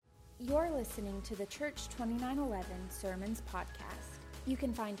You're listening to the Church 2911 Sermons Podcast. You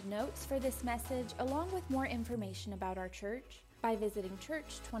can find notes for this message along with more information about our church by visiting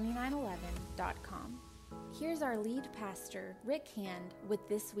church2911.com. Here's our lead pastor, Rick Hand, with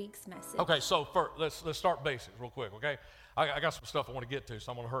this week's message. Okay, so first, let's start basics real quick, okay? I got some stuff I want to get to,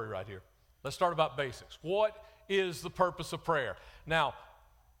 so I'm going to hurry right here. Let's start about basics. What is the purpose of prayer? Now,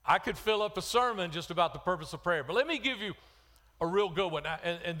 I could fill up a sermon just about the purpose of prayer, but let me give you a real good one.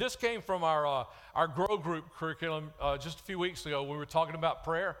 And this came from our Grow Group curriculum just a few weeks ago. We were talking about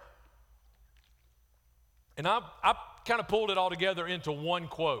prayer. And I kind of pulled it all together into one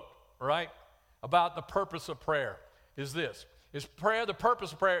quote, right? About the purpose of prayer is this. The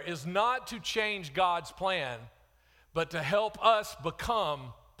purpose of prayer is not to change God's plan, but to help us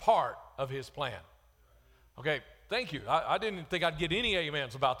become part of his plan. Okay, thank you. I didn't think I'd get any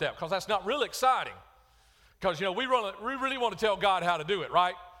amens about that because that's not really exciting. Because, we really want to tell God how to do it,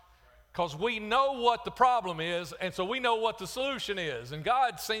 right? Because we know what the problem is, and so we know what the solution is. And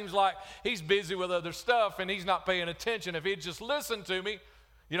God seems like he's busy with other stuff, and he's not paying attention. If he'd just listened to me,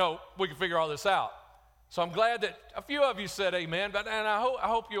 we can figure all this out. So I'm glad that a few of you said amen, and I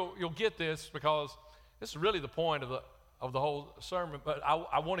hope you'll get this, because this is really the point of the whole sermon. But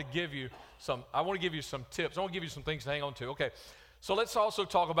I want to give you some tips. I want to give you some things to hang on to. Okay, so let's also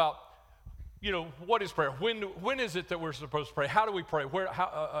talk about what is prayer? When is it that we're supposed to pray? How do we pray?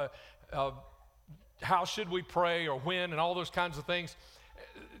 How should we pray, or when, and all those kinds of things?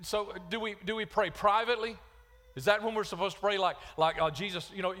 So do we pray privately? Is that when we're supposed to pray? Like Jesus,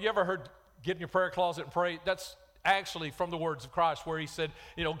 you ever heard get in your prayer closet and pray? That's actually from the words of Christ, where he said,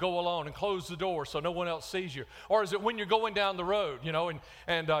 go alone and close the door so no one else sees you. Or is it when you're going down the road,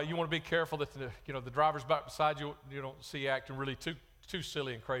 and you want to be careful that the driver's back beside you, you don't see you acting really too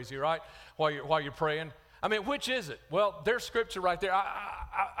silly and crazy, right? While you're praying. I mean, which is it? Well, there's scripture right there.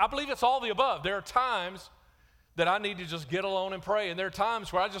 I believe it's all the above. There are times that I need to just get alone and pray, and there are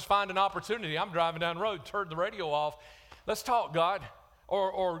times where I just find an opportunity. I'm driving down the road, turn the radio off. Let's talk, God.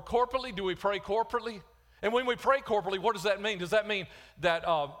 Or corporately, do we pray corporately? And when we pray corporately, what does that mean? Does that mean that,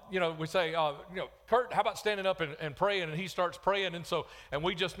 we say, Kurt, how about standing up and praying? And he starts praying, and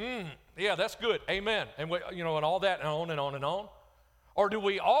we just, yeah, that's good, amen. And, and all that, and on and on and on. Or do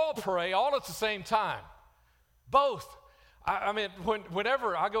we all pray all at the same time? Both. I mean,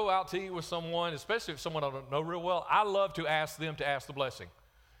 whenever I go out to eat with someone, especially if someone I don't know real well, I love to ask them to ask the blessing.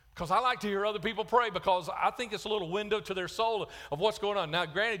 Because I like to hear other people pray, because I think it's a little window to their soul of what's going on. Now,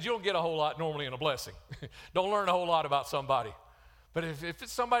 granted, you don't get a whole lot normally in a blessing. Don't learn a whole lot about somebody. But if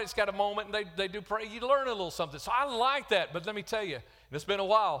it's somebody that's got a moment and they do pray, you learn a little something. So I like that. But let me tell you, and it's been a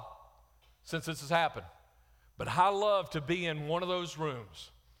while since this has happened, but I love to be in one of those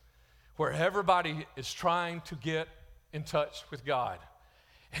rooms where everybody is trying to get in touch with God.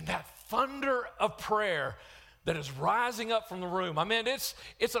 And that thunder of prayer that is rising up from the room. I mean, it's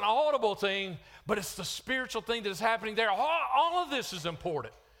an audible thing, but it's the spiritual thing that is happening there. All of this is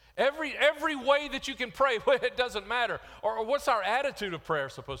important. Every way that you can pray, it doesn't matter. Or what's our attitude of prayer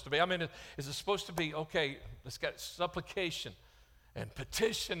supposed to be? I mean, is it supposed to be, okay, let's get supplication and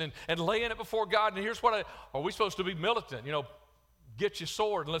petition and laying it before God? And here's are we supposed to be militant? Get your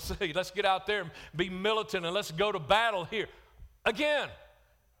sword and let's get out there and be militant and let's go to battle here. Again,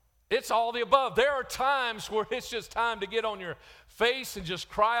 it's all the above. There are times where it's just time to get on your face and just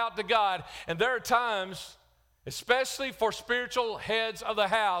cry out to God. And there are times, especially for spiritual heads of the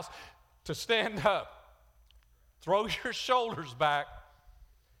house, to stand up, throw your shoulders back,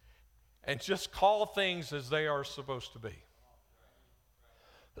 and just call things as they are supposed to be.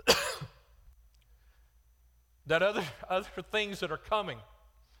 That other things that are coming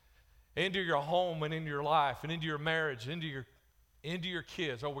into your home and into your life and into your marriage, into your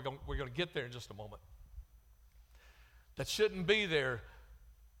kids. We're going to get there in just a moment. That shouldn't be there.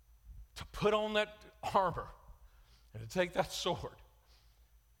 To put on that armor and to take that sword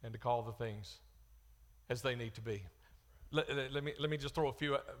and to call the things as they need to be. Let me just throw a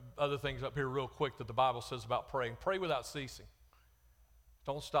few other things up here real quick that the Bible says about praying. Pray without ceasing.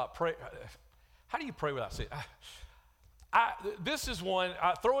 Don't stop. Pray. How do you pray without ceasing? This is one,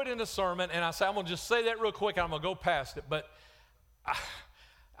 I throw it in the sermon and I say, I'm going to just say that real quick and I'm going to go past it. But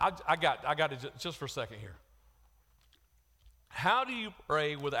I got it just for a second here. How do you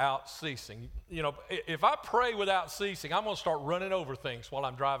pray without ceasing? If I pray without ceasing, I'm going to start running over things while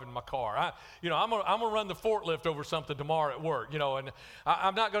I'm driving my car. I'm going to run the forklift over something tomorrow at work, and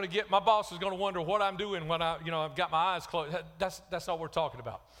I'm not going to my boss is going to wonder what I'm doing when I've got my eyes closed. That's not what we're talking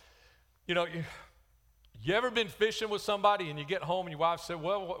about. You ever been fishing with somebody and you get home and your wife said,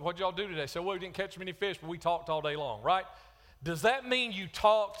 well, what'd y'all do today? Said, well, we didn't catch many fish, but we talked all day long, right? Does that mean you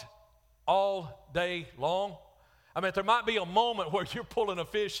talked all day long? I mean, there might be a moment where you're pulling a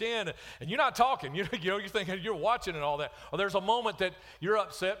fish in and you're not talking. You're thinking you're watching and all that. Or there's a moment that you're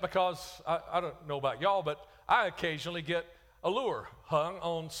upset because, I don't know about y'all, but I occasionally get a lure hung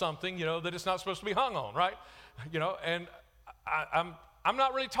on something, that it's not supposed to be hung on, right? And I'm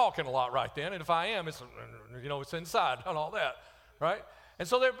not really talking a lot right then. And if I am, it's inside and all that, right? And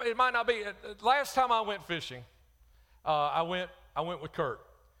so it might not be. Last time I went fishing, I went with Kurt.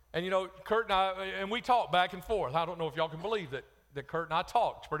 And Kurt and I, and we talked back and forth. I don't know if y'all can believe that Kurt and I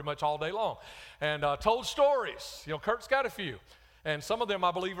talked pretty much all day long and told stories. Kurt's got a few, and some of them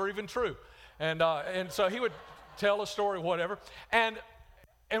I believe are even true. And so he would tell a story, whatever. And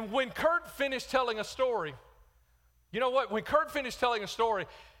when Kurt finished telling a story, you know what? When Kurt finished telling a story,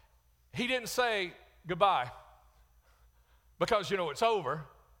 he didn't say goodbye because it's over.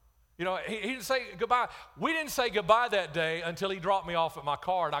 He didn't say goodbye. We didn't say goodbye that day until he dropped me off at my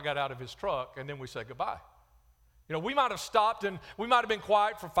car and I got out of his truck, and then we said goodbye. We might have stopped and we might have been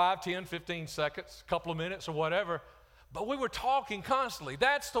quiet for 5, 10, 15 seconds, a couple of minutes or whatever, but we were talking constantly.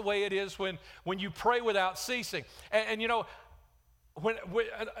 That's the way it is when you pray without ceasing. And in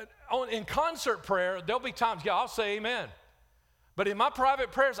concert prayer, there'll be times, I'll say amen. But in my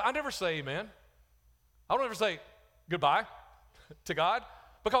private prayers, I never say amen. I don't ever say goodbye to God,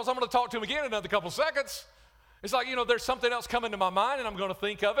 because I'm going to talk to him again in another couple of seconds. It's like, there's something else coming to my mind and I'm going to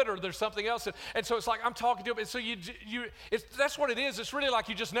think of it, or there's something else. And so it's like I'm talking to him. And so that's what it is. It's really like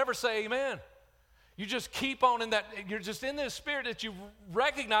you just never say amen. You just keep on in that. You're just in this spirit that you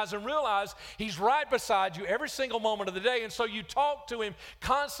recognize and realize he's right beside you every single moment of the day. And so you talk to him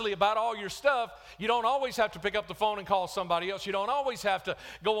constantly about all your stuff. You don't always have to pick up the phone and call somebody else. You don't always have to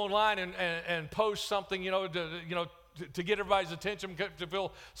go online and post something, to get everybody's attention, to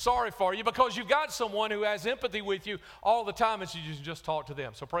feel sorry for you, because you've got someone who has empathy with you all the time, and so you just talk to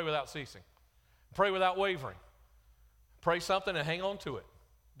them. So pray without ceasing. Pray without wavering. Pray something and hang on to it.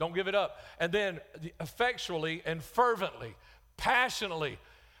 Don't give it up. And then effectually and fervently, passionately,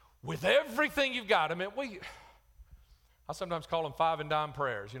 with everything you've got. I mean, I sometimes call them 5 and dime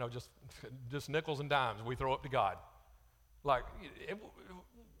prayers, just nickels and dimes we throw up to God. Like,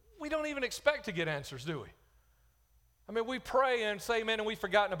 we don't even expect to get answers, do we? I mean, we pray and say amen, and we've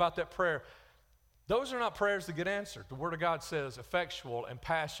forgotten about that prayer. Those are not prayers that get answered. The Word of God says effectual and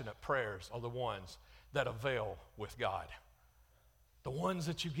passionate prayers are the ones that avail with God. The ones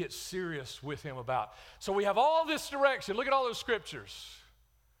that you get serious with Him about. So we have all this direction. Look at all those scriptures.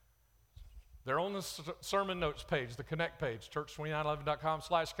 They're on the sermon notes page, the Connect page,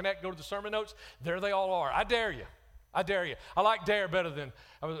 church2911.com/connect. Go to the sermon notes. There they all are. I dare you. I dare you. I like dare better than,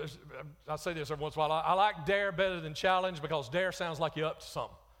 I say this every once in a while, I like dare better than challenge, because dare sounds like you're up to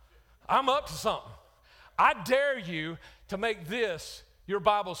something. I'm up to something. I dare you to make this your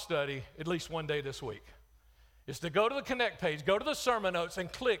Bible study at least one day this week. Is to go to the Connect page, go to the sermon notes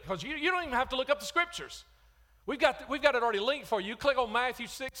and click, because you don't even have to look up the scriptures. We've got it already linked for you. You click on Matthew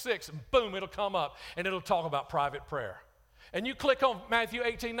 6:6 and boom, it'll come up and it'll talk about private prayer. And you click on Matthew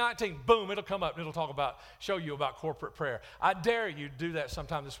 18:19, boom, it'll come up and it'll show you about corporate prayer. I dare you to do that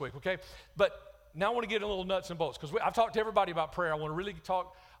sometime this week, okay? But now I want to get a little nuts and bolts, because I've talked to everybody about prayer. I want to really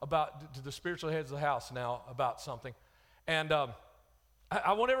talk to the spiritual heads of the house now about something. And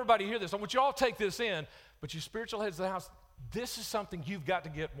I want everybody to hear this. I want you all to take this in, but you spiritual heads of the house, this is something you've got to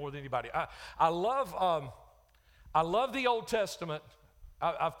get more than anybody. I love the Old Testament.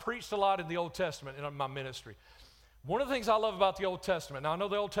 I've preached a lot in the Old Testament in my ministry. One of the things I love about the Old Testament, now I know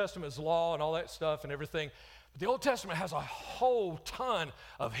the Old Testament is law and all that stuff and everything, but the Old Testament has a whole ton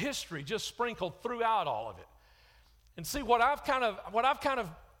of history just sprinkled throughout all of it. And see, what I've kind of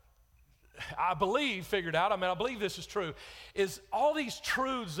I believe figured out, I believe this is true, is all these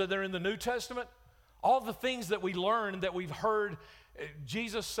truths that are in the New Testament, all the things that we learn, that we've heard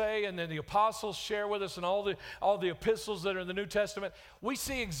Jesus say, and then the apostles share with us, and all the epistles that are in the New Testament, we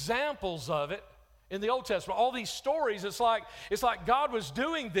see examples of it in the Old Testament. All these stories, it's like God was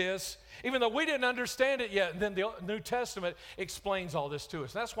doing this even though we didn't understand it yet. And then the New Testament explains all this to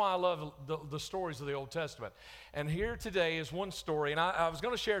us. That's why I love the stories of the Old Testament. And here today is one story, and I was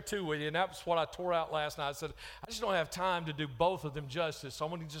going to share two with you, and that's what I tore out last night. I said, I just don't have time to do both of them justice, so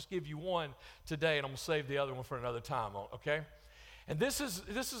I'm going to just give you one today, and I'm going to save the other one for another time, okay? And this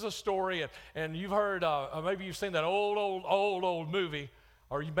is a story, and you've heard, maybe you've seen that old movie,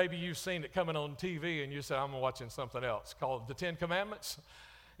 or maybe you've seen it coming on TV and you said, I'm watching something else called The Ten Commandments,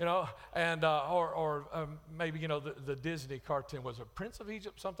 and or maybe, the Disney cartoon, was it Prince of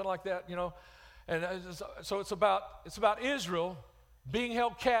Egypt, something like that, And so it's about Israel being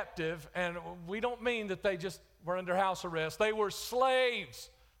held captive, and we don't mean that they just were under house arrest. They were slaves,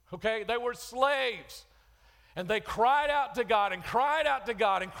 okay? They were slaves. And they cried out to God and cried out to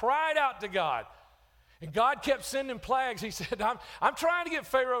God and cried out to God. And God kept sending plagues. He said, I'm trying to get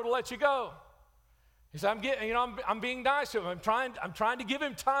Pharaoh to let you go. He said, I'm being nice to him. I'm trying to give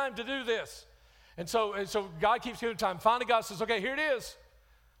him time to do this. And so God keeps giving him time. Finally, God says, okay, here it is.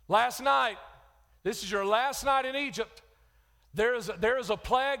 Last night, this is your last night in Egypt. There is a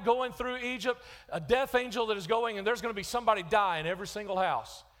plague going through Egypt, a death angel that is going, and there's going to be somebody die in every single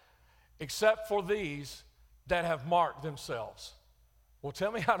house, except for these that have marked themselves. Well,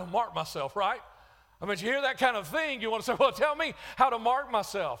 tell me how to mark myself, right? I mean, you hear that kind of thing, you want to say, well, tell me how to mark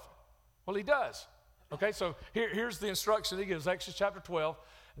myself. Well, he does. Okay, so here's the instruction he gives, Exodus chapter 12.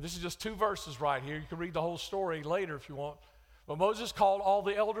 And this is just 2 verses right here. You can read the whole story later if you want. But Moses called all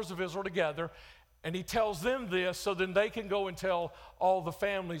the elders of Israel together, and he tells them this so then they can go and tell all the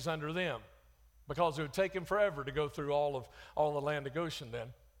families under them, because it would take him forever to go through all the land of Goshen then.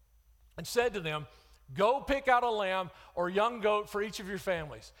 And said to them, go pick out a lamb or young goat for each of your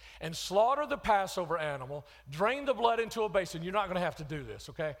families and slaughter the Passover animal, drain the blood into a basin. You're not going to have to do this,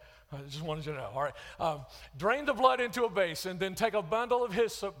 okay? I just wanted you to know, all right? Drain the blood into a basin, then take a bundle of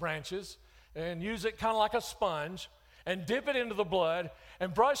hyssop branches and use it kind of like a sponge and dip it into the blood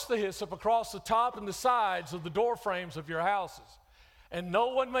and brush the hyssop across the top and the sides of the door frames of your houses. And no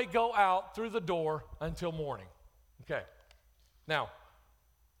one may go out through the door until morning. Okay. Now,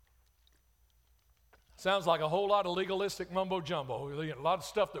 sounds like a whole lot of legalistic mumbo-jumbo, a lot of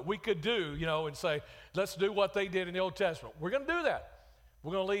stuff that we could do, and say, let's do what they did in the Old Testament. We're going to do that.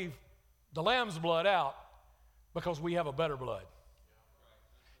 We're going to leave the lamb's blood out because we have a better blood.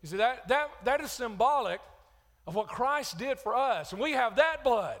 You see, that is symbolic of what Christ did for us, and we have that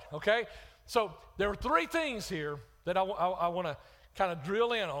blood, okay? So there are 3 things here that I want to kind of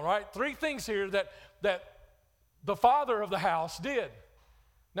drill in on, right? 3 things here that the father of the house did.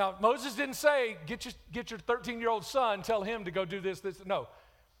 Now, Moses didn't say, get your 13-year-old son, tell him to go do this. No.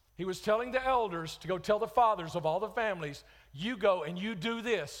 He was telling the elders to go tell the fathers of all the families, you go and you do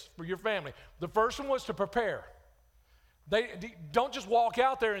this for your family. The first one was to prepare. They don't just walk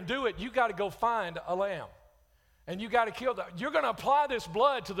out there and do it. You got to go find a lamb. And you got to kill that. You're going to apply this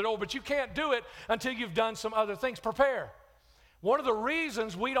blood to the door, but you can't do it until you've done some other things. Prepare. One of the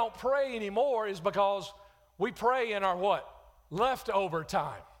reasons we don't pray anymore is because we pray in our what? Leftover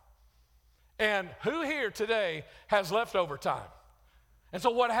time. And who here today has leftover time? And so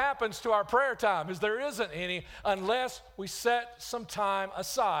what happens to our prayer time is there isn't any unless we set some time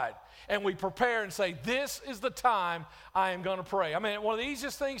aside and we prepare and say, this is the time I am going to pray. I mean, one of the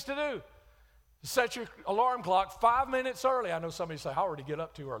easiest things to do is set your alarm clock 5 minutes early. I know somebody say, I already get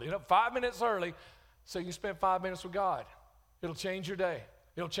up too early. 5 minutes early so you can spend 5 minutes with God. It'll change your day.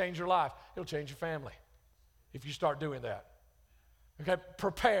 It'll change your life. It'll change your family if you start doing that. Okay,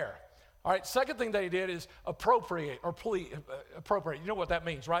 prepare. All right, second thing they did is appropriate or appropriate. You know what that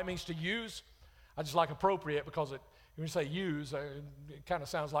means, right? It means to use. I just like appropriate because when you say use, it kind of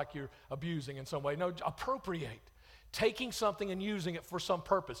sounds like you're abusing in some way. No, appropriate. Taking something and using it for some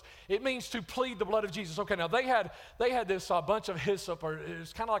purpose. It means to plead the blood of Jesus. Okay, now they had this bunch of hyssop, or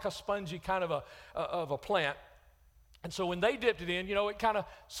it's kind of like a spongy kind of a plant. And so when they dipped it in, it kind of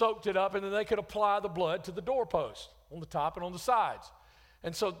soaked it up, and then they could apply the blood to the doorpost on the top and on the sides.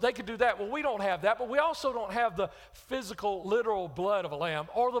 And so they could do that. Well, we don't have that, but we also don't have the physical, literal blood of a lamb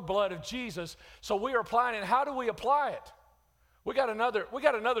or the blood of Jesus. So we are applying it. How do we apply it? We got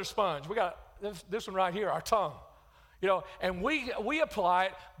another sponge. We got this one right here, our tongue. And we apply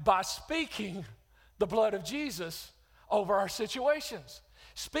it by speaking the blood of Jesus over our situations.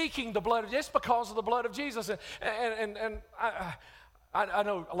 Speaking the blood of just because of the blood of Jesus. And I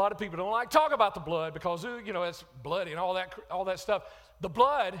know a lot of people don't like to talk about the blood because it's bloody and all that stuff. The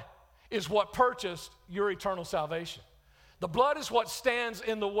blood is what purchased your eternal salvation. The blood is what stands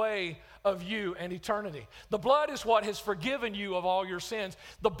in the way of you and eternity. The blood is what has forgiven you of all your sins.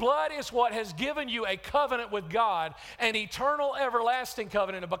 The blood is what has given you a covenant with God, an eternal, everlasting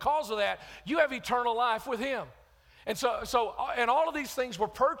covenant. And because of that, you have eternal life with Him. And and all of these things were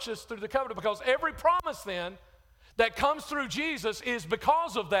purchased through the covenant, because every promise then that comes through Jesus is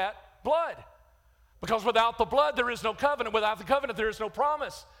because of that blood. Because without the blood, there is no covenant. Without the covenant, there is no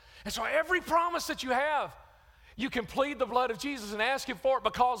promise. And so every promise that you have, you can plead the blood of Jesus and ask Him for it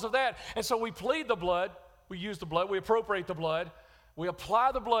because of that. And so we plead the blood, we use the blood, we appropriate the blood, we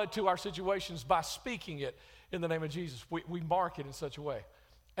apply the blood to our situations by speaking it in the name of Jesus. We mark it in such a way.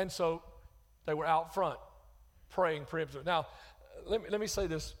 And so they were out front praying preemptively. Now, let me say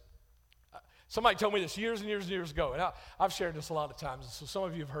this. Somebody told me this years and years and years ago, and I've shared this a lot of times. So some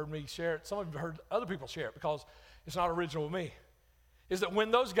of you have heard me share it. Some of you have heard other people share it because it's not original with me. is that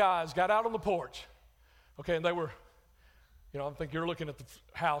when those guys got out on the porch, okay, and they were, I think you're looking at the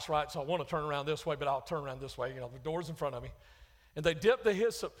house, right? So I want to turn around this way, but I'll turn around this way. The door's in front of me. And they dipped the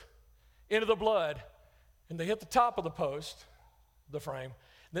hyssop into the blood, and they hit the top of the post, the frame.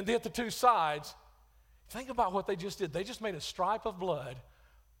 Then they hit the two sides. Think about what they just did. They just made a stripe of blood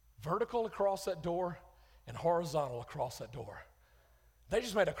vertical across that door and horizontal across that door. They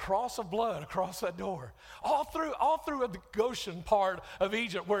just made a cross of blood across that door. All through the Goshen part of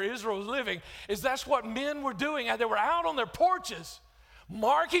Egypt where Israel was living, that's what men were doing. And they were out on their porches,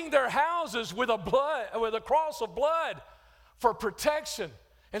 marking their houses with a cross of blood for protection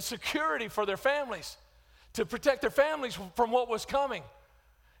and security for their families, to protect their families from what was coming.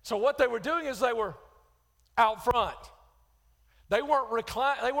 So what they were doing is they were out front. They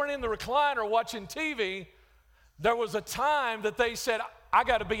weren't in the recliner watching TV. There was a time that they said, I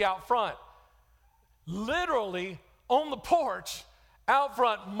got to be out front. Literally on the porch, out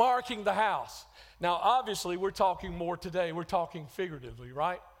front, marking the house. Now, obviously, we're talking more today. We're talking figuratively,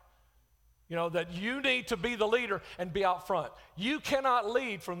 right? That you need to be the leader and be out front. You cannot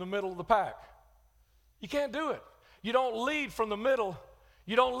lead from the middle of the pack. You can't do it. You don't lead from the middle.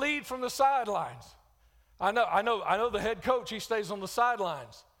 You don't lead from the sidelines. I know the head coach, he stays on the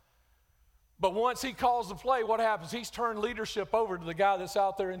sidelines. But once he calls the play, what happens? He's turned leadership over to the guy that's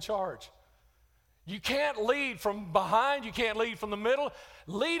out there in charge. You can't lead from behind. You can't lead from the middle.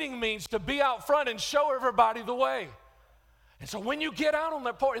 Leading means to be out front and show everybody the way. And so when you get out on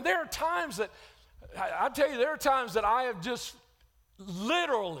that porch, and there are times that, I tell you, there are times that I have just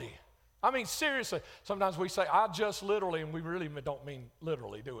literally, seriously, sometimes we say, I just literally, and we really don't mean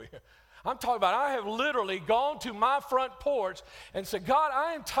literally, do we? I'm talking about I have literally gone to my front porch and said, God,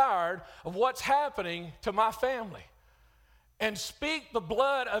 I am tired of what's happening to my family. And speak the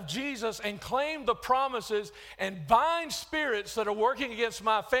blood of Jesus and claim the promises and bind spirits that are working against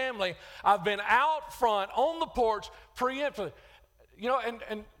my family. I've been out front on the porch preemptively.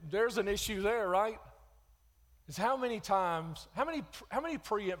 And there's an issue there, right? Is how many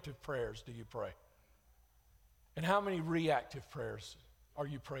preemptive prayers do you pray? And how many reactive prayers are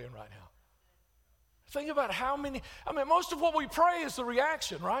you praying right now? Think about how many, most of what we pray is the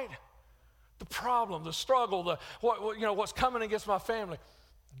reaction, right? The problem, the struggle, what's coming against my family.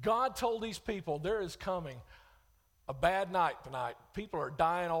 God told these people there is coming a bad night tonight. People are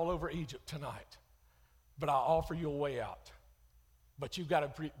dying all over Egypt tonight. But I offer you a way out. But you've got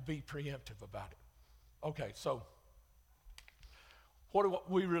to be preemptive about it. Okay, so what do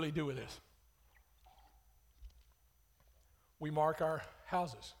we really do with this? We mark our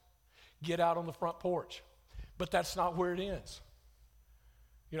houses. Get out on the front porch. But that's not where it ends.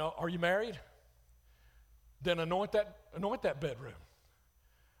 Are you married? Then anoint that bedroom.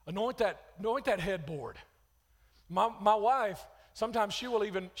 Anoint that headboard. My wife, sometimes she will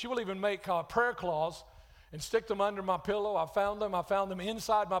even make prayer claws and stick them under my pillow. I found them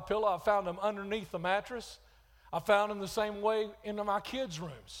inside my pillow. I found them underneath the mattress. I found them the same way in my kids'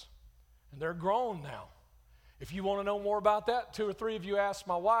 rooms. And they're grown now. If you want to know more about that, 2 or 3 of you ask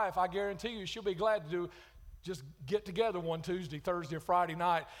my wife, I guarantee you she'll be glad to just get together one Tuesday, Thursday, or Friday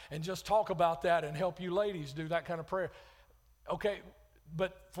night and just talk about that and help you ladies do that kind of prayer. Okay,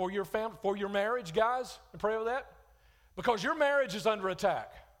 but for your family, for your marriage, guys, pray over that. Because your marriage is under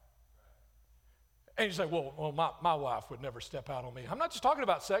attack. And you say, well, my wife would never step out on me. I'm not just talking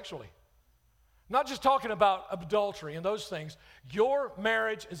about sexually. I'm not just talking about adultery and those things. Your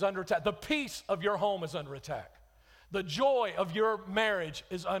marriage is under attack. The peace of your home is under attack. The joy of your marriage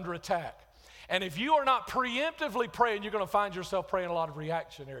is under attack. And if you are not preemptively praying, you're going to find yourself praying a lot of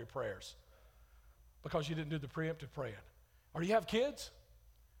reactionary prayers because you didn't do the preemptive praying. Or you have kids?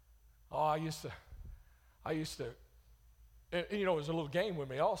 Oh, I used to, and, it was a little game with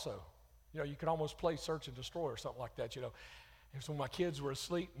me also. You could almost play search and destroy or something like that, And so when my kids were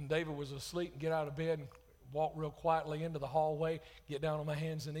asleep and David was asleep, and get out of bed and walk real quietly into the hallway, get down on my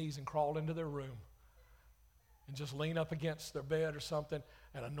hands and knees and crawl into their room and just lean up against their bed or something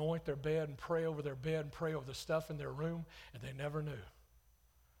and anoint their bed and pray over their bed and pray over the stuff in their room, and they never knew.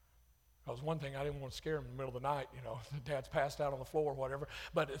 Because one thing, I didn't want to scare them in the middle of the night, Dad's passed out on the floor or whatever,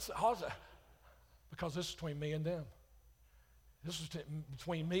 but it's because this is between me and them. This was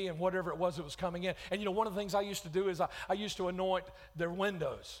between me and whatever it was that was coming in. And, one of the things I used to do is I used to anoint their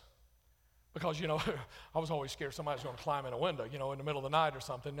windows. Because, I was always scared somebody's going to climb in a window, in the middle of the night or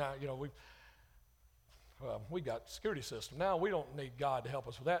something. Now, we got security system. Now we don't need God to help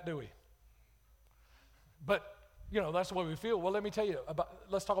us with that, do we? But, that's the way we feel. Well, let me tell you,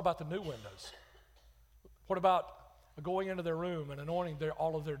 let's talk about the new windows. What about going into their room and anointing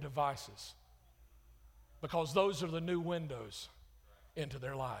all of their devices? Because those are the new windows into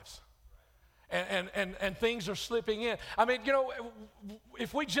their lives. And things are slipping in. I mean,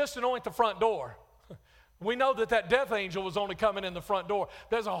 if we just anoint the front door, we know that death angel was only coming in the front door.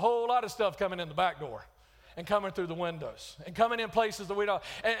 There's a whole lot of stuff coming in the back door and coming through the windows and coming in places that we don't.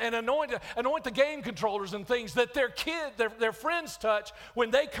 And anoint the game controllers and things that their friends touch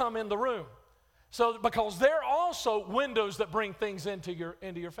when they come in the room. So because they're also windows that bring things into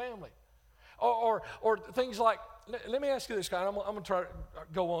your family. Or things like, let me ask you this, guy. I'm going to try to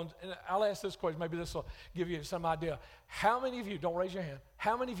go on, and I'll ask this question. Maybe this will give you some idea. How many of you, don't raise your hand,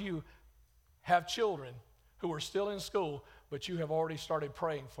 how many of you have children who are still in school, but you have already started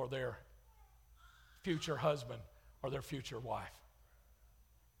praying for their future husband or their future wife?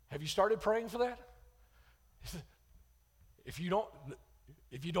 Have you started praying for that? If you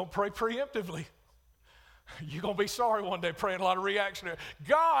don't pray preemptively, you're going to be sorry one day praying a lot of reactionary.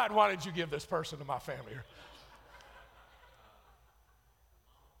 God, why did you give this person to my family?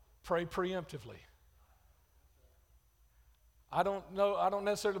 Pray preemptively. I don't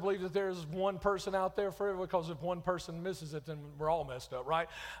necessarily believe that there's one person out there for it, because if one person misses it, then we're all messed up, right?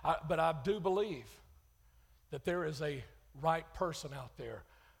 But I do believe that there is a right person out there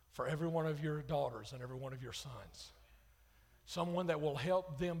for every one of your daughters and every one of your sons. Someone that will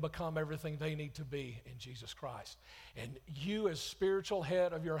help them become everything they need to be in Jesus Christ. And you, as spiritual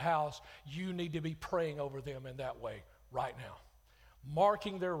head of your house, you need to be praying over them in that way right now.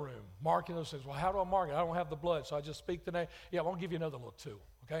 Marking their room, marking those things. Well, how do I mark it? I don't have the blood, so I just speak the name. Yeah, I'm going to give you another little tool,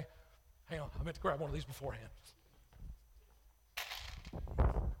 okay? Hang on, I meant to grab one of these beforehand.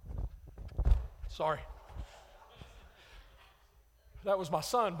 Sorry. That was my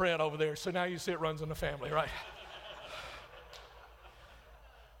son, Brent, over there, so now you see it runs in the family, right?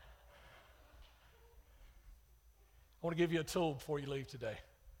 I want to give you a tool before you leave today.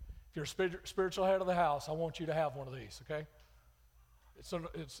 If you're a spiritual head of the house, I want you to have one of these, okay?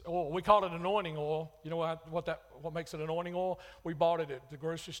 It's oil. We call it anointing oil. You know what makes it anointing oil? We bought it at the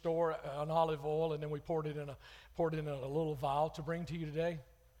grocery store, an olive oil, and then we poured it in a little vial to bring to you today.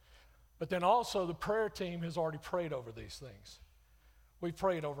 But then also the prayer team has already prayed over these things. We've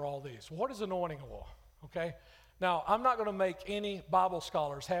prayed over all these. What is anointing oil? Okay? Now, I'm not going to make any Bible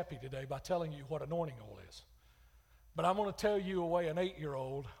scholars happy today by telling you what anointing oil is. But I'm going to tell you a way an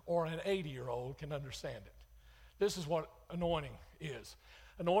 8-year-old or an 80-year-old can understand it. This is what anointing is.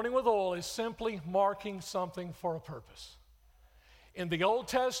 Anointing with oil is simply marking something for a purpose. In the Old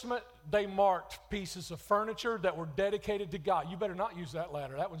Testament, they marked pieces of furniture that were dedicated to God. You better not use that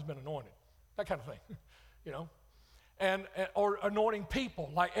ladder. That one's been anointed. That kind of thing, or anointing people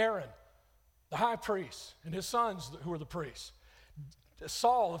like Aaron, the high priest, and his sons who were the priests.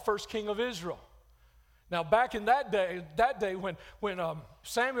 Saul, the first king of Israel. Now, back in that day when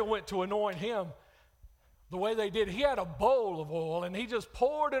Samuel went to anoint him, the way they did, he had a bowl of oil, and he just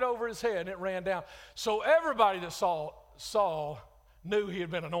poured it over his head, and it ran down. So everybody that saw knew he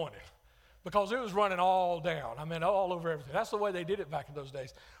had been anointed, because it was running all down. I mean, all over everything. That's the way they did it back in those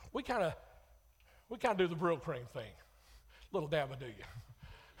days. We kind of do the Brill Cream thing. Little dab of do you.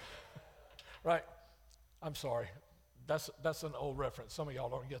 Right? I'm sorry. That's an old reference. Some of y'all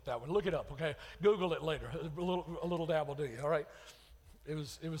don't get that one. Look it up, okay? Google it later. A little dab will do you, all right? It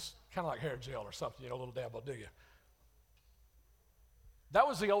was kind of like hair gel or something, a little dab will do you. That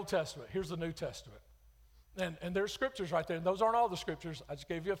was the Old Testament. Here's the New Testament. And there's scriptures right there. And those aren't all the scriptures. I just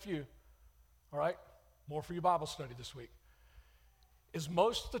gave you a few, all right? More for your Bible study this week. Is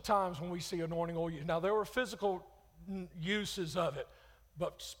most of the times when we see anointing oil, now there were physical uses of it,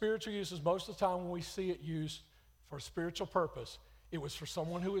 but spiritual uses, most of the time when we see it used for a spiritual purpose, it was for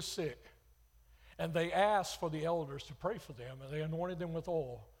someone who was sick. And they asked for the elders to pray for them, and they anointed them with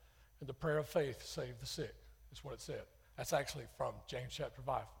oil, and the prayer of faith saved the sick, is what it said. That's actually from James chapter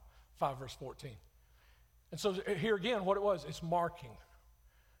 5 verse 14. And so here again, what it was, it's marking.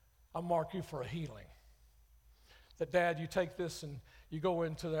 I mark you for a healing. That, Dad, you take this and you go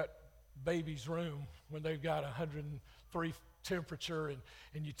into that baby's room when they've got 103 temperature,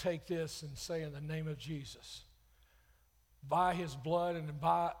 and you take this and say, in the name of Jesus, by his blood and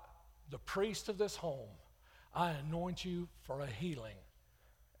by the priest of this home, I anoint you for a healing,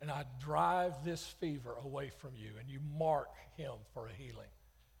 and I drive this fever away from you, and you mark him for a healing.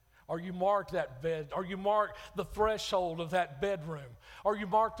 Or you mark that bed, or you mark the threshold of that bedroom, or you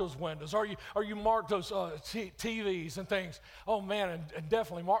mark those windows, or you mark those TVs and things. Oh man, and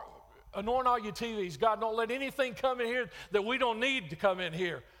definitely anoint all your TVs. God, don't let anything come in here that we don't need to come in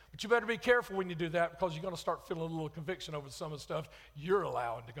here. But you better be careful when you do that, because you're going to start feeling a little conviction over some of the stuff you're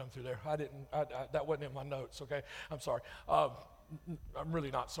allowing to come through there. That wasn't in my notes, okay? I'm sorry. I'm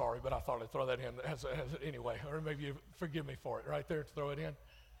really not sorry, but I thought I'd throw that in anyway, or maybe you forgive me for it right there to throw it in.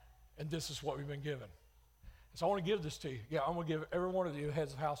 And this is what we've been given. So I want to give this to you. Yeah, I'm going to give every one of you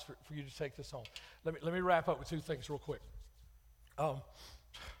heads of house for you to take this home. Let me wrap up with two things real quick. I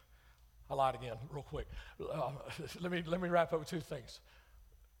lied again real quick. Let me wrap up with two things.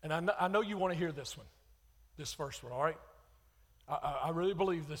 And I know you want to hear this one, this first one, all right? I really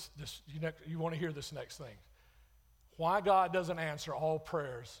believe you want to hear this next thing. Why God doesn't answer all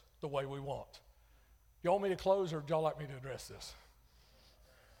prayers the way we want. You want me to close, or would y'all like me to address this?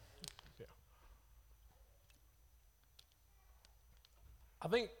 Yeah. I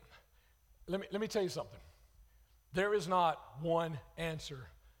think, let me tell you something. There is not one answer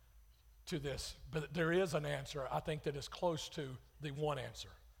to this, but there is an answer, I think, that is close to the one answer.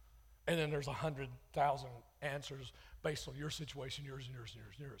 And then there's 100,000 answers based on your situation, yours and yours and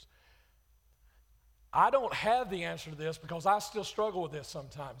yours and yours. I don't have the answer to this because I still struggle with this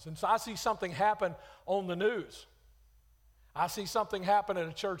sometimes. And so I see something happen on the news. I see something happen at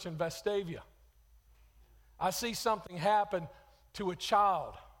a church in Vestavia. I see something happen to a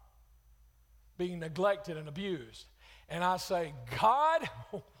child being neglected and abused. And I say, God,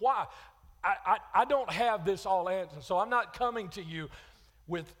 why? I don't have this all answered. So I'm not coming to you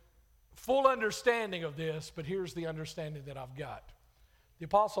with full understanding of this, but here's the understanding that I've got. The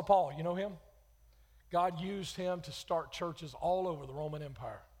Apostle Paul, you know him? God used him to start churches all over the Roman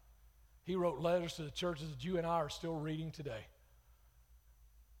Empire. He wrote letters to the churches that you and I are still reading today.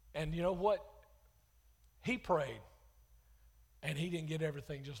 And you know what? He prayed, and he didn't get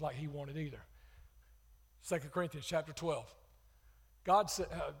everything just like he wanted either. 2 Corinthians chapter 12.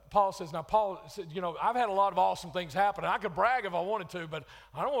 Paul says, now Paul said, I've had a lot of awesome things happen, and I could brag if I wanted to, but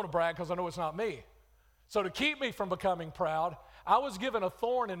I don't want to brag because I know it's not me. So to keep me from becoming proud, I was given a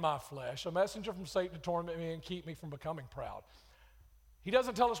thorn in my flesh, a messenger from Satan to torment me and keep me from becoming proud. He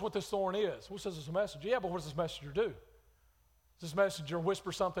doesn't tell us what this thorn is. Who says it's a messenger? Yeah, but what does this messenger do? Does this messenger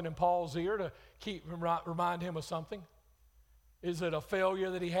whisper something in Paul's ear to remind him of something? Is it a failure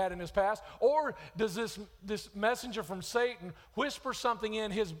that he had in his past? Or does this messenger from Satan whisper something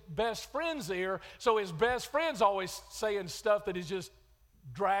in his best friend's ear, so his best friend's always saying stuff that is just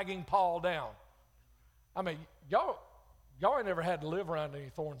dragging Paul down? I mean, y'all ain't never had to live around any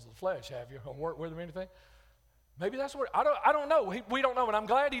thorns of the flesh, have you? Or work with them or anything? Maybe that's what, I don't know. We don't know, and I'm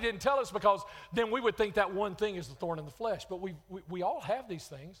glad he didn't tell us, because then we would think that one thing is the thorn in the flesh. But we all have these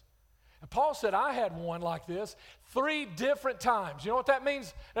things. And Paul said, I had one like this 3 different times. You know what that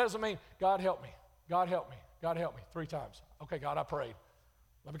means? That doesn't mean, God help me, God help me, God help me, 3 times. Okay, God, I prayed.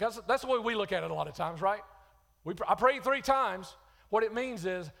 Because that's the way we look at it a lot of times, right? I prayed 3 times. What it means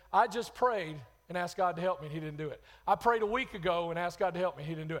is, I just prayed and asked God to help me, and he didn't do it. I prayed a week ago and asked God to help me,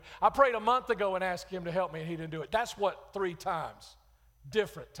 he didn't do it. I prayed a month ago and asked him to help me, and he didn't do it. That's what 3 times,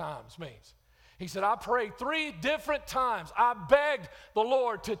 different times means. He said, I prayed 3 different times. I begged the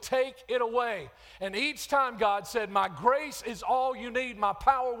Lord to take it away. And each time God said, my grace is all you need. My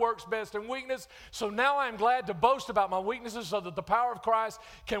power works best in weakness. So now I am glad to boast about my weaknesses so that the power of Christ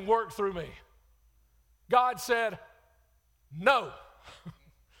can work through me. God said, no.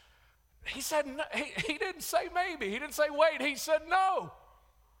 He said, no. He didn't say maybe. He didn't say wait. He said no.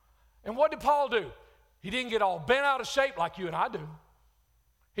 And what did Paul do? He didn't get all bent out of shape like you and I do.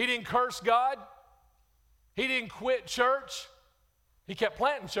 He didn't curse God. He didn't quit church. He kept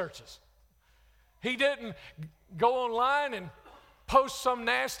planting churches. He didn't go online and post some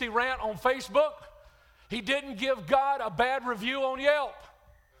nasty rant on Facebook. He didn't give God a bad review on Yelp.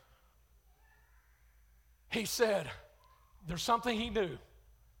 He said, there's something he knew.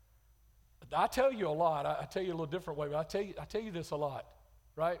 I tell you a lot. I tell you a little different way, but I tell you this a lot,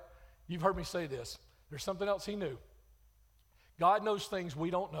 right? You've heard me say this. There's something else he knew. God knows things we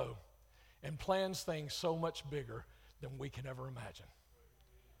don't know and plans things so much bigger than we can ever imagine.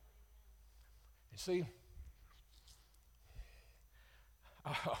 You see,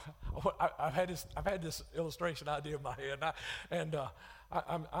 I've had this illustration idea in my head, and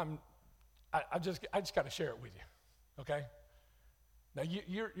I just got to share it with you, okay? Now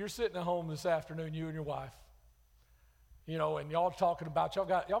you're sitting at home this afternoon, you and your wife, and y'all talking about y'all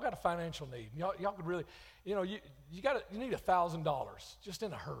got a financial need. Y'all could really, you need $1,000 just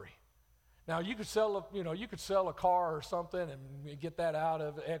in a hurry. Now you could sell a car or something and get that out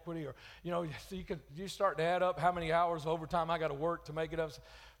of equity, or so you start to add up how many hours of overtime I got to work to make it up.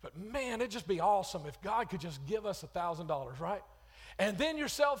 But man, it'd just be awesome if God could just give us $1,000, right? And then your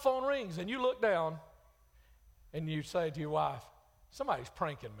cell phone rings and you look down and you say to your wife, somebody's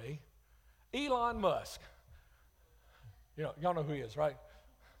pranking me. Elon Musk. Y'all know who he is, right?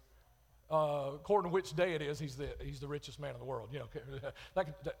 according to which day it is, he's the richest man in the world. You know,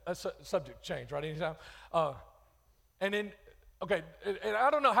 that's a subject change, right? Anytime. And then, okay, and I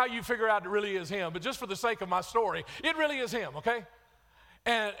don't know how you figure out it really is him, but just for the sake of my story, it really is him, okay?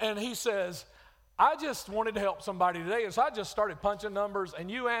 And he says, I just wanted to help somebody today, and so I just started punching numbers, and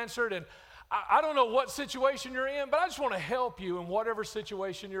you answered, and I don't know what situation you're in, but I just want to help you in whatever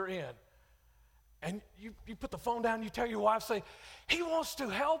situation you're in. And you put the phone down, and you tell your wife, say, he wants to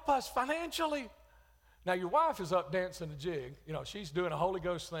help us financially. Now, your wife is up dancing a jig. You know, she's doing a Holy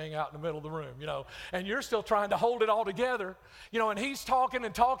Ghost thing out in the middle of the room, you know, and you're still trying to hold it all together, you know, and he's talking,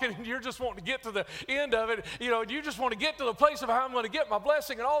 and you're just wanting to get to the end of it, you know, and you just want to get to the place of how I'm going to get my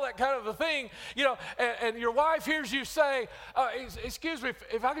blessing and all that kind of a thing, you know, and your wife hears you say, excuse me,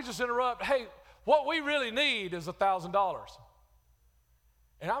 if I could just interrupt, hey, what we really need is $1,000.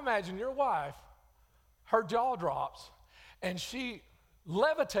 And I imagine your wife, her jaw drops, and she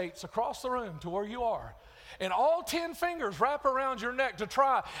levitates across the room to where you are, and all 10 fingers wrap around your neck to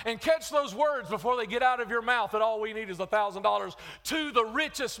try and catch those words before they get out of your mouth that all we need is $1,000 to the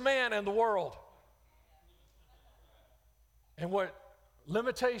richest man in the world. And what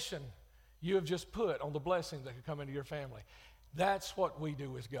limitation you have just put on the blessing that could come into your family. That's what we do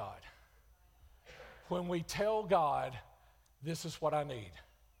with God. When we tell God, this is what I need,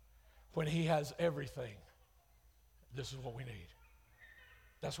 when he has everything, this is what we need.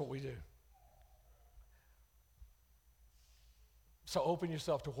 That's what we do. So open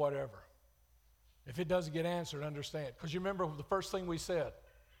yourself to whatever. If it doesn't get answered, understand. Because you remember the first thing we said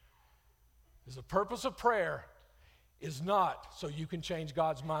is the purpose of prayer is not so you can change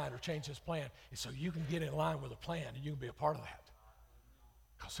God's mind or change his plan. It's so you can get in line with a plan and you can be a part of that.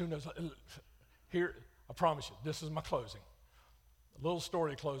 Because who knows? Here, I promise you, this is my closing. A little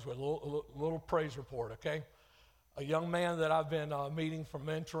story to close with, a little praise report, okay? A young man that I've been meeting for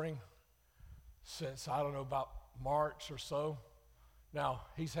mentoring since, I don't know, about March or so. Now,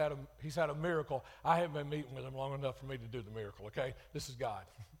 he's had a miracle. I haven't been meeting with him long enough for me to do the miracle, okay? This is God.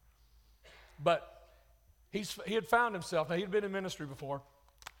 But he had found himself. Now, he'd been in ministry before.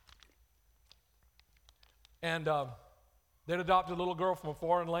 And they'd adopted a little girl from a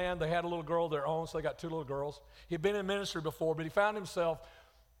foreign land. They had a little girl of their own, so they got 2 little girls. He'd been in ministry before, but he found himself,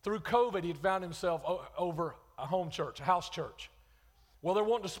 through COVID, he'd found himself over a home church, a house church. Well, they're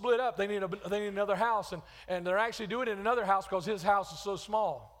wanting to split up. They need another house, and they're actually doing it in another house because his house is so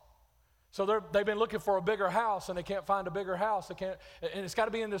small. So they've been looking for a bigger house, and they can't find a bigger house. And it's got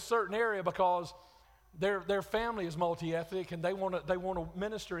to be in this certain area because their family is multi-ethnic, and they want to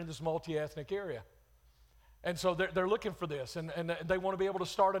minister in this multi-ethnic area. And so they're looking for this, and they want to be able to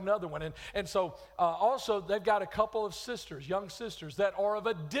start another one. And so also they've got a couple of sisters, young sisters, that are of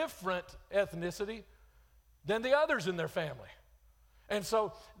a different ethnicity than the others in their family. And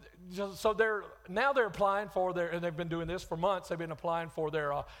so they're applying for and they've been doing this for months, they've been applying for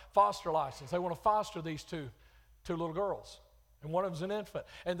their foster license. They want to foster these two little girls. And one of them's an infant.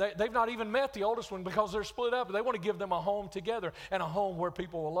 And they've not even met the oldest one because they're split up. They want to give them a home together and a home where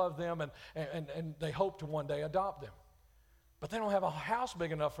people will love them and they hope to one day adopt them. But they don't have a house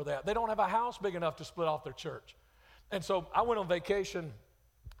big enough for that. They don't have a house big enough to split off their church. And so I went on vacation,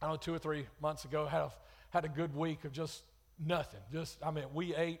 I don't know, 2 or 3 months ago, had a good week of just nothing.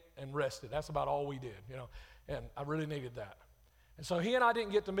 We ate and rested. That's about all we did, you know. And I really needed that. And so he and I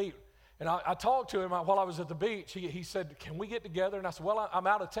didn't get to meet. And I talked to him while I was at the beach. He said, can we get together? And I said, well, I'm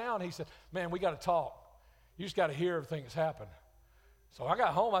out of town. He said, man, we got to talk. You just got to hear everything that's happened. So I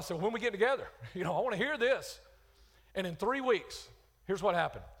got home. I said, when we get together, you know, I want to hear this. And in 3 weeks, here's what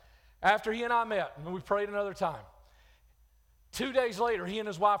happened. After he and I met, and we prayed another time, 2 days later, he and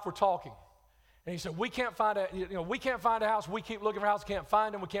his wife were talking. And he said, we can't find a house. We keep looking for a house, can't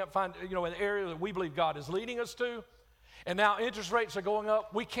find them. We can't find, an area that we believe God is leading us to. And now interest rates are going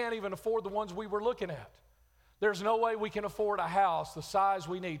up. We can't even afford the ones we were looking at. There's no way we can afford a house the size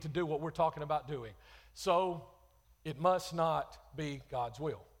we need to do what we're talking about doing. So it must not be God's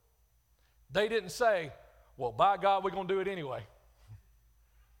will. They didn't say, well, by God, we're going to do it anyway.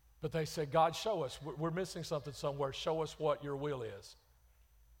 But they said, God, show us. We're missing something somewhere. Show us what your will is.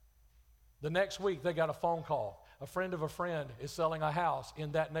 The next week, they got a phone call. A friend of a friend is selling a house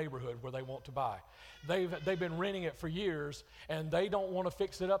in that neighborhood where they want to buy. They've been renting it for years, and they don't want to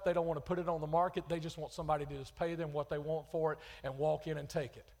fix it up. They don't want to put it on the market. They just want somebody to just pay them what they want for it and walk in and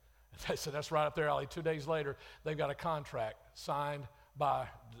take it. They said, that's right up there, Ali. 2 days later, they've got a contract signed by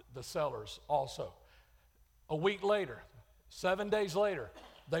the sellers also. A week later, 7 days later,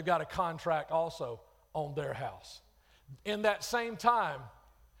 they've got a contract also on their house. In that same time,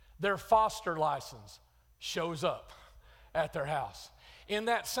 their foster license shows up at their house. in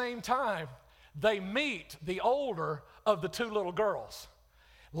that same time, they meet the older of the two little girls.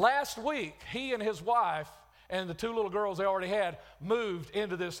 Last week, he and his wife and the two little girls they already had moved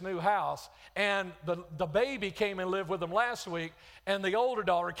into this new house. And the baby came and lived with them last week, and the older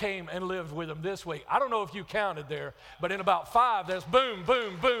daughter came and lived with them this week. I don't know if you counted there, but in about 5, there's boom,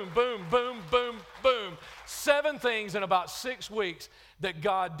 boom, boom, boom, boom, boom, boom. 7 things in about 6 weeks that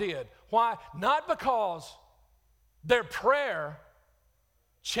God did. Why? Not because their prayer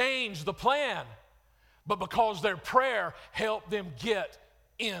changed the plan, but because their prayer helped them get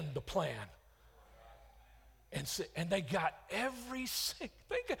in the plan. And they got every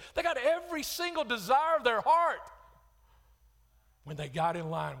single desire of their heart when they got in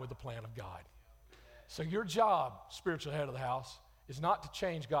line with the plan of God. So your job, spiritual head of the house, is not to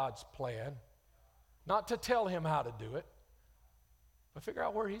change God's plan, not to tell him how to do it, but figure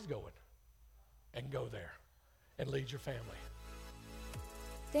out where he's going and go there and lead your family.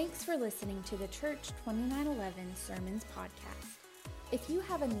 Thanks for listening to the Church 2911 Sermons podcast. If you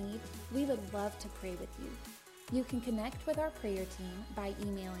have a need, we would love to pray with you. You can connect with our prayer team by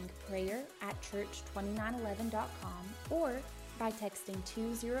emailing prayer@church2911.com or by texting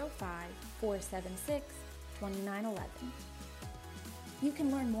 205-476-2911. You can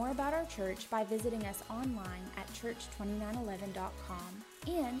learn more about our church by visiting us online at church2911.com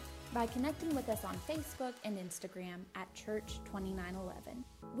and by connecting with us on Facebook and Instagram at Church2911.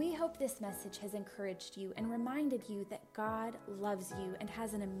 We hope this message has encouraged you and reminded you that God loves you and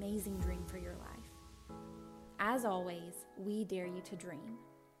has an amazing dream for your life. As always, we dare you to dream.